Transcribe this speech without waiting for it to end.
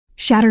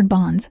Shattered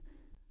Bonds,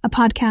 a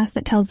podcast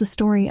that tells the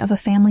story of a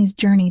family's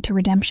journey to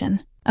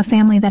redemption, a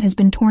family that has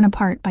been torn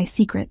apart by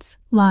secrets,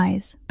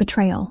 lies,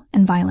 betrayal,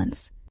 and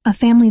violence, a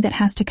family that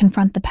has to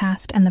confront the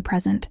past and the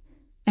present,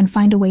 and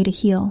find a way to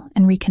heal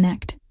and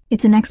reconnect.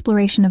 It's an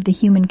exploration of the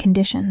human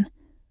condition,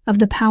 of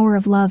the power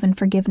of love and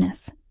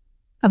forgiveness,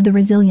 of the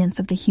resilience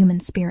of the human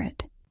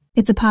spirit.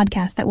 It's a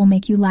podcast that will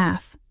make you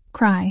laugh,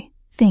 cry,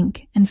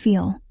 think, and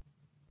feel.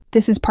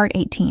 This is part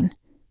 18,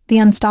 The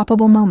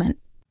Unstoppable Moment.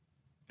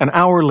 An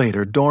hour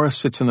later, Doris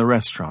sits in the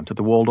restaurant at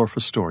the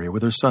Waldorf-Astoria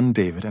with her son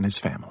David and his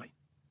family.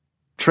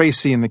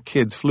 Tracey and the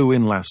kids flew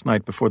in last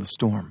night before the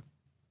storm.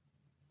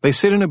 They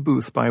sit in a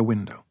booth by a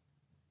window.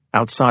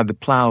 Outside, the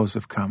plows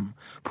have come,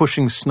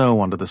 pushing snow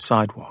onto the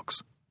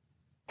sidewalks.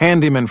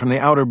 Handymen from the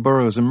outer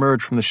boroughs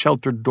emerge from the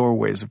sheltered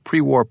doorways of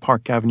pre-war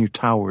Park Avenue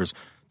towers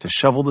to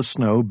shovel the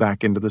snow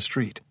back into the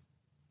street.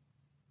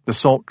 The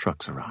salt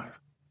trucks arrive,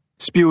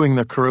 spewing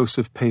their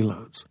corrosive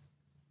payloads.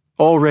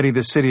 Already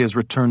the city has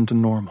returned to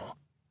normal.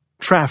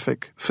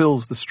 Traffic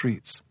fills the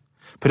streets.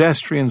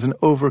 Pedestrians in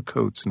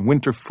overcoats and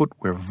winter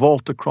footwear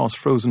vault across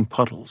frozen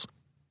puddles.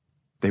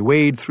 They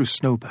wade through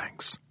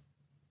snowbanks.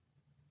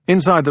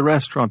 Inside the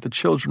restaurant, the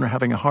children are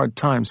having a hard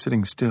time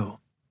sitting still.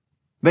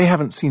 They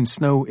haven't seen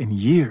snow in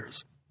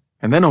years,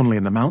 and then only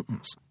in the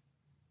mountains.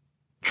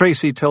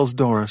 Tracey tells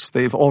Doris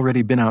they've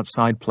already been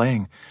outside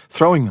playing,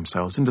 throwing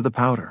themselves into the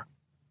powder.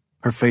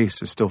 Her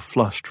face is still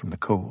flushed from the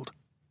cold.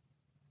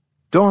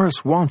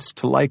 Doris wants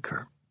to like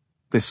her,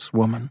 this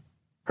woman,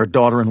 her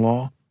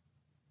daughter-in-law,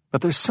 but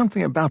there's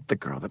something about the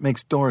girl that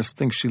makes Doris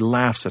think she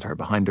laughs at her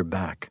behind her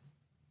back.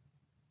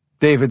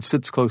 David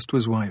sits close to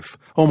his wife,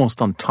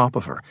 almost on top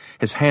of her,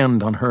 his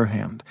hand on her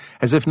hand,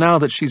 as if now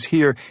that she's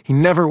here, he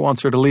never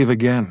wants her to leave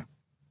again.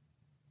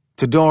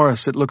 To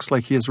Doris, it looks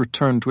like he has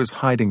returned to his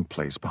hiding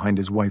place behind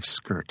his wife's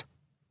skirt.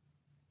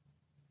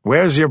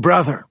 "Where's your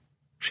brother?"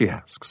 she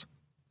asks.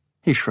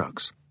 He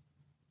shrugs.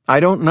 "I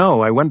don't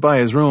know. I went by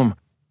his room.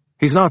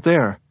 He's not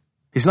there.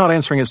 He's not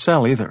answering his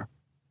cell either."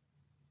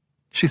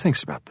 She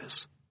thinks about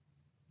this.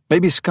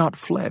 Maybe Scott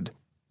fled,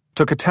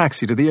 took a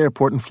taxi to the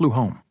airport and flew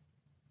home.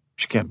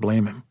 She can't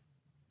blame him.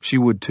 She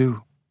would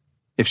too,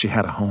 if she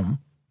had a home.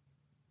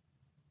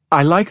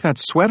 "I like that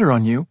sweater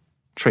on you,"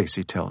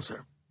 Tracey tells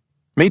her.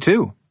 "Me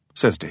too,"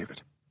 says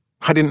David.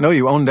 "I didn't know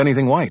you owned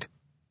anything white."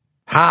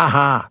 "Ha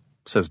ha,"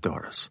 says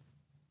Doris.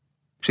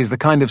 She's the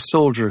kind of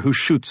soldier who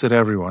shoots at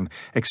everyone,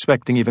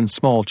 expecting even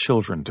small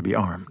children to be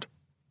armed.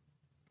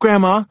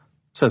 "Grandma,"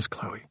 says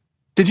Chloe,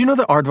 "did you know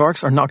that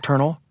aardvarks are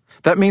nocturnal?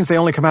 That means they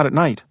only come out at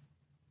night."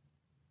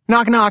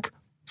 "Knock, knock,"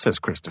 says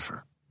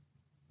Christopher.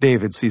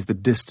 David sees the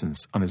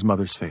distance on his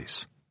mother's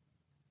face.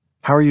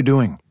 "How are you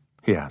doing?"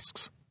 he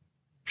asks.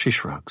 She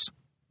shrugs.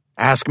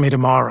 "Ask me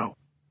tomorrow,"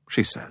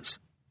 she says.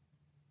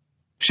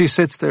 She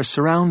sits there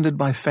surrounded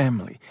by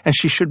family, and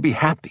she should be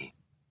happy.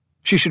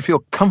 She should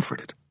feel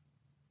comforted.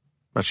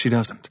 But she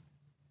doesn't.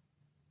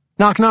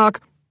 "Knock,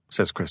 knock,"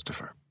 says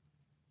Christopher.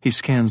 He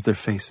scans their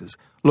faces,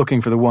 looking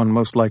for the one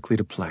most likely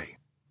to play.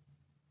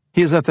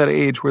 He is at that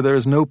age where there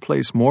is no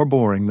place more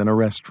boring than a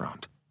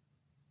restaurant.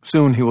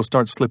 Soon he will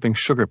start slipping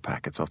sugar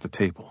packets off the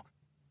table.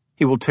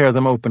 He will tear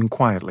them open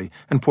quietly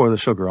and pour the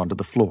sugar onto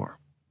the floor.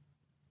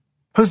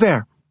 "Who's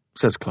there?"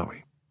 says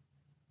Chloe.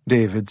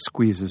 David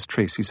squeezes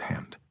Tracey's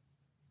hand.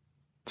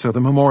 "So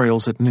the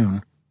memorial's at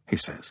noon," he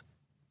says.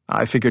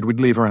 "I figured we'd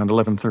leave around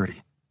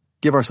 11:30.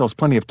 Give ourselves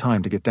plenty of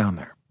time to get down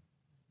there."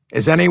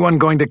 "Is anyone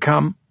going to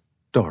come?"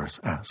 Doris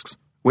asks.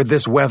 "With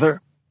this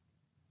weather?"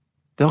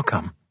 "They'll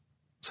come,"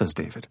 says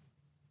David.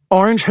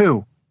 "Orange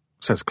who?"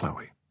 says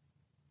Chloe.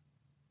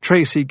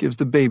 Tracey gives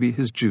the baby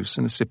his juice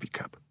in a sippy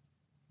cup.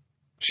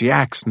 "She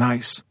acts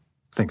nice,"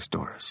 thinks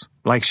Doris,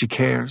 "like she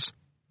cares.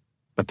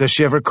 But does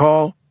she ever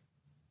call?"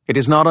 It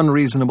is not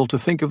unreasonable to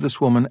think of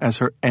this woman as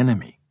her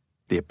enemy,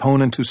 the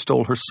opponent who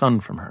stole her son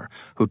from her,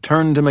 who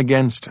turned him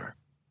against her.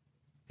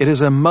 It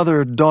is a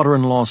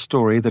mother-daughter-in-law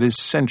story that is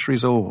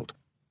centuries old.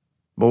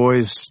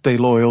 Boys stay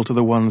loyal to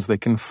the ones they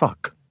can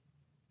fuck.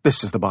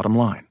 This is the bottom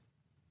line.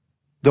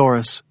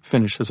 Doris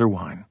finishes her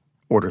wine,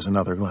 orders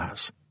another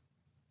glass.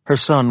 Her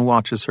son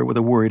watches her with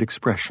a worried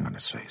expression on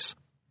his face.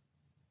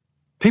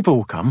 "People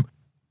will come,"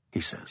 he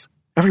says.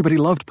 "Everybody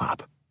loved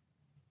Pop."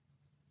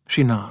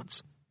 She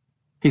nods.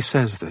 He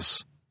says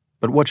this,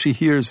 but what she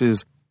hears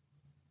is,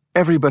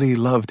 "Everybody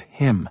loved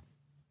him.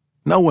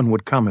 No one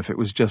would come if it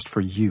was just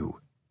for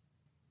you.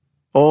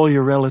 All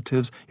your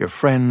relatives, your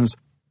friends,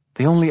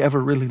 they only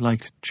ever really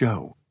liked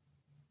Joe.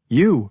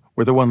 You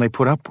were the one they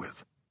put up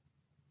with."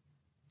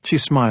 She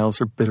smiles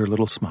her bitter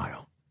little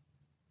smile.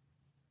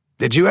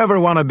 "Did you ever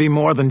want to be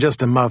more than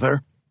just a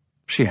mother?"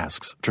 she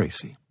asks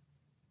Tracey.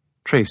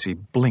 Tracey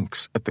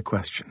blinks at the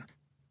question.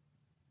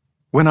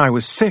 "When I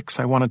was 6,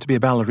 I wanted to be a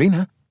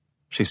ballerina,"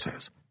 she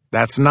says.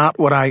 "That's not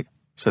what I,"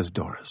 says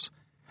Doris.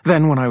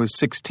 "Then when I was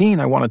 16,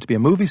 I wanted to be a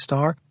movie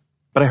star,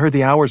 but I heard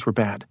the hours were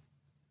bad."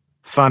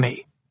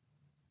 "Funny."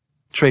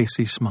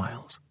 Tracey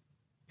smiles.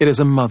 It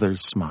is a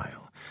mother's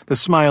smile, the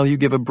smile you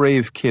give a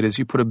brave kid as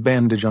you put a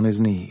bandage on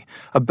his knee,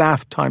 a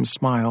bath time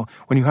smile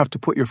when you have to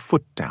put your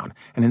foot down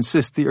and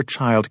insist that your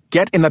child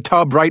get in the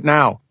tub right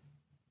now.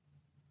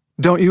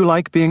 Don't you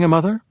like being a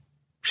mother?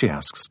 She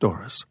asks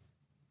Doris.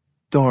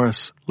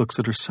 Doris looks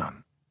at her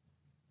son.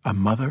 A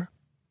mother?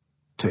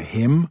 To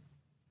him?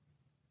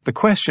 The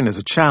question is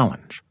a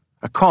challenge,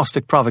 a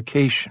caustic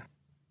provocation.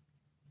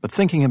 But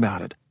thinking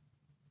about it,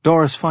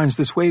 Doris finds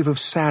this wave of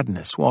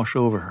sadness wash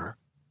over her,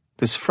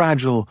 this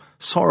fragile,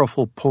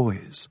 sorrowful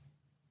poise.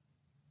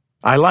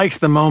 I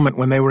liked the moment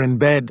when they were in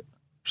bed,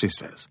 she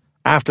says,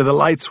 after the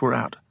lights were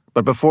out,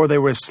 but before they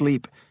were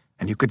asleep,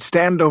 and you could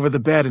stand over the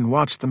bed and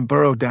watch them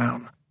burrow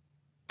down.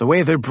 The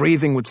way their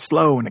breathing would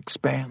slow and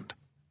expand,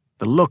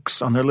 the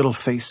looks on their little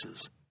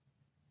faces.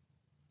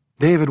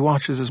 David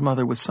watches his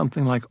mother with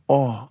something like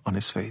awe on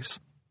his face.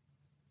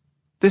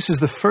 This is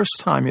the first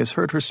time he has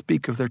heard her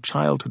speak of their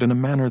childhood in a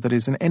manner that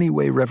is in any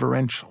way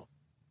reverential.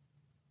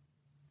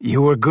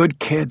 You were good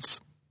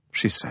kids,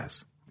 she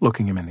says,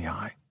 looking him in the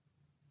eye.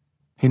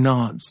 He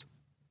nods,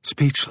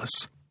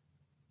 speechless.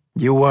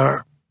 You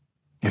were.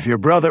 If your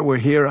brother were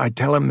here, I'd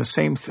tell him the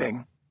same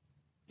thing.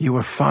 You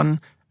were fun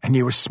and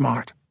you were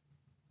smart.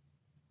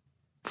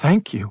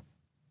 Thank you,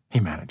 he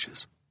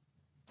manages.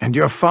 And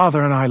your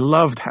father and I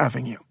loved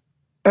having you.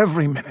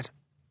 Every minute.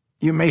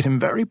 You made him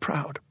very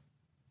proud.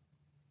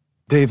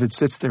 David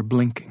sits there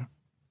blinking,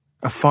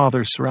 a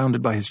father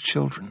surrounded by his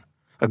children,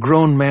 a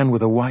grown man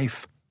with a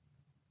wife.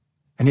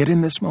 And yet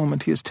in this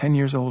moment he is 10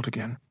 years old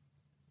again,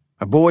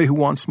 a boy who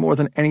wants more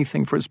than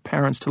anything for his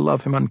parents to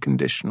love him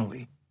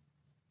unconditionally.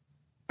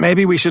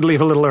 Maybe we should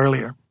leave a little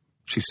earlier,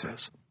 she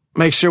says.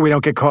 Make sure we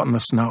don't get caught in the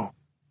snow.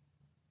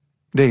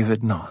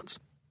 David nods.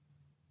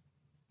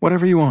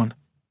 Whatever you want,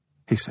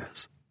 he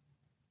says.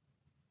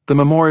 The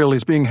memorial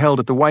is being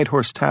held at the White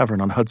Horse Tavern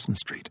on Hudson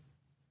Street.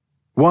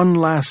 One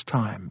last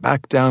time,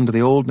 back down to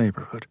the old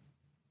neighborhood.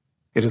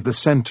 It is the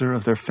center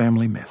of their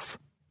family myth.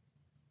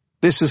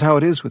 This is how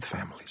it is with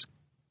families.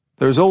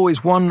 There is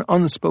always one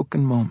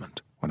unspoken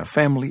moment when a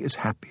family is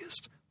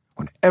happiest,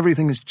 when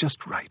everything is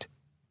just right.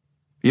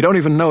 You don't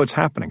even know it's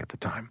happening at the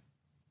time.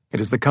 It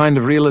is the kind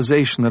of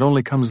realization that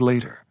only comes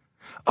later.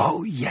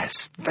 Oh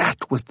yes,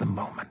 that was the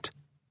moment.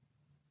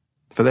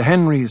 For the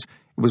Henrys,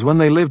 it was when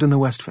they lived in the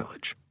West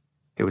Village.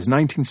 It was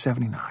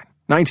 1979,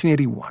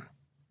 1981.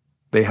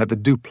 They had the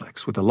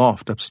duplex with the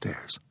loft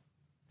upstairs.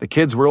 The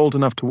kids were old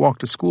enough to walk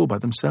to school by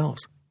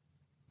themselves.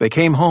 They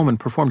came home and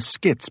performed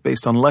skits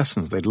based on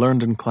lessons they'd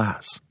learned in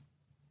class.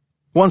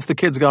 Once the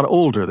kids got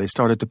older, they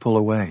started to pull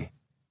away.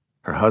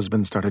 Her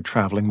husband started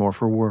traveling more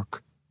for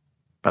work.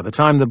 By the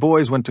time the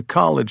boys went to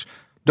college,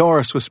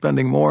 Doris was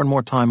spending more and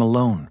more time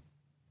alone.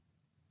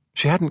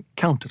 She hadn't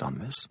counted on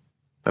this,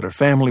 that her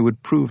family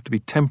would prove to be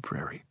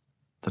temporary,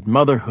 that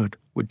motherhood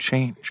would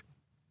change.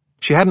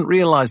 She hadn't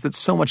realized that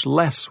so much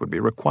less would be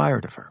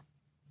required of her,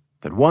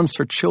 that once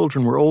her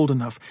children were old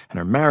enough and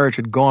her marriage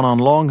had gone on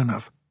long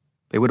enough,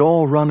 they would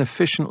all run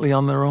efficiently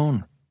on their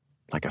own,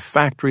 like a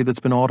factory that's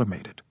been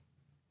automated.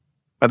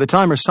 By the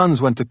time her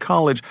sons went to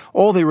college,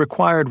 all they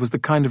required was the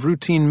kind of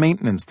routine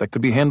maintenance that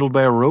could be handled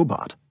by a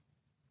robot.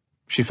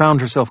 She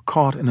found herself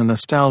caught in a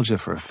nostalgia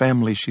for a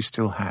family she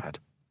still had.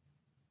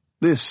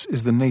 This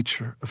is the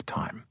nature of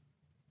time.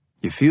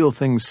 You feel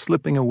things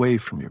slipping away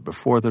from you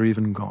before they're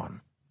even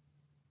gone.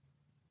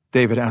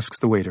 David asks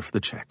the waiter for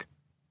the check.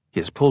 He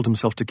has pulled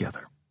himself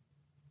together.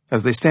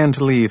 As they stand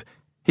to leave,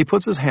 he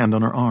puts his hand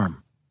on her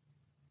arm.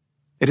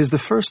 It is the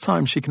first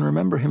time she can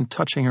remember him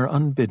touching her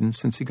unbidden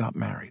since he got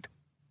married.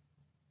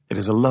 It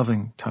is a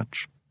loving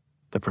touch,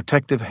 the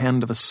protective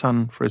hand of a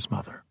son for his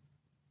mother.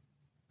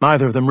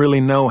 Neither of them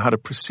really know how to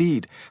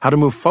proceed, how to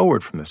move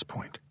forward from this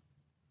point.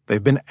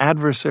 They've been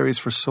adversaries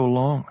for so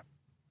long.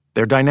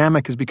 Their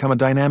dynamic has become a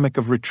dynamic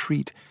of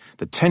retreat,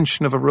 the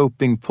tension of a rope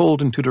being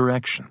pulled in two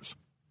directions.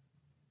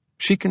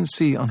 She can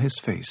see on his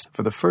face,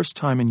 for the first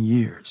time in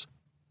years,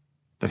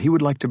 that he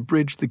would like to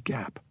bridge the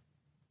gap,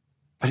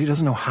 but he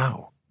doesn't know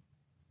how.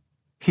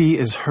 He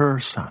is her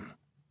son.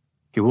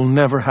 He will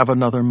never have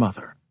another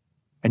mother,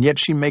 and yet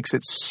she makes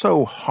it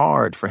so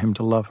hard for him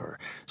to love her,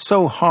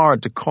 so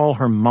hard to call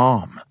her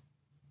mom.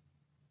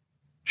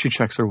 She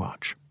checks her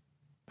watch.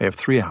 They have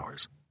 3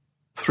 hours.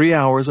 3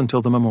 hours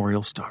until the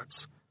memorial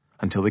starts,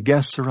 until the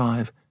guests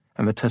arrive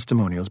and the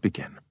testimonials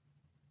begin.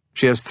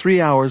 She has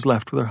 3 hours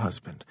left with her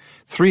husband,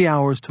 3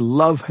 hours to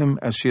love him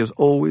as she has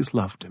always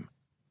loved him,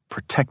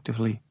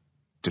 protectively,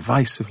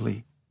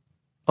 divisively,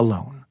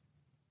 alone.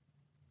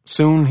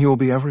 Soon he will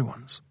be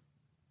everyone's.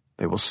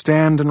 They will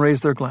stand and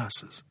raise their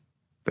glasses.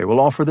 They will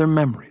offer their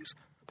memories,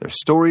 their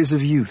stories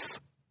of youth,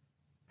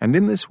 and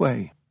in this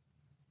way,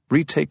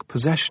 retake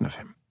possession of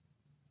him.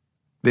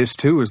 This,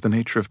 too, is the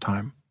nature of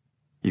time.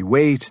 You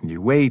wait,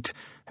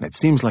 and it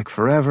seems like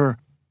forever,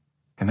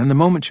 and then the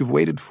moment you've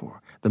waited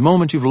for, the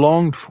moment you've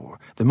longed for,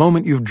 the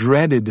moment you've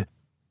dreaded,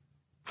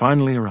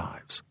 finally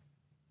arrives.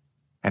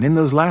 And in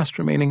those last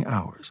remaining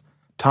hours,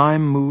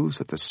 time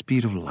moves at the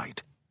speed of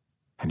light,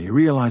 and you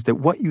realize that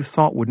what you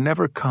thought would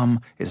never come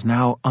is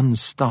now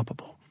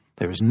unstoppable.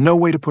 There is no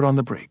way to put on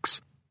the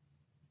brakes.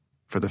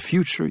 for the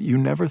future you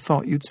never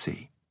thought you'd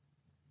see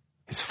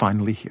is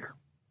finally here.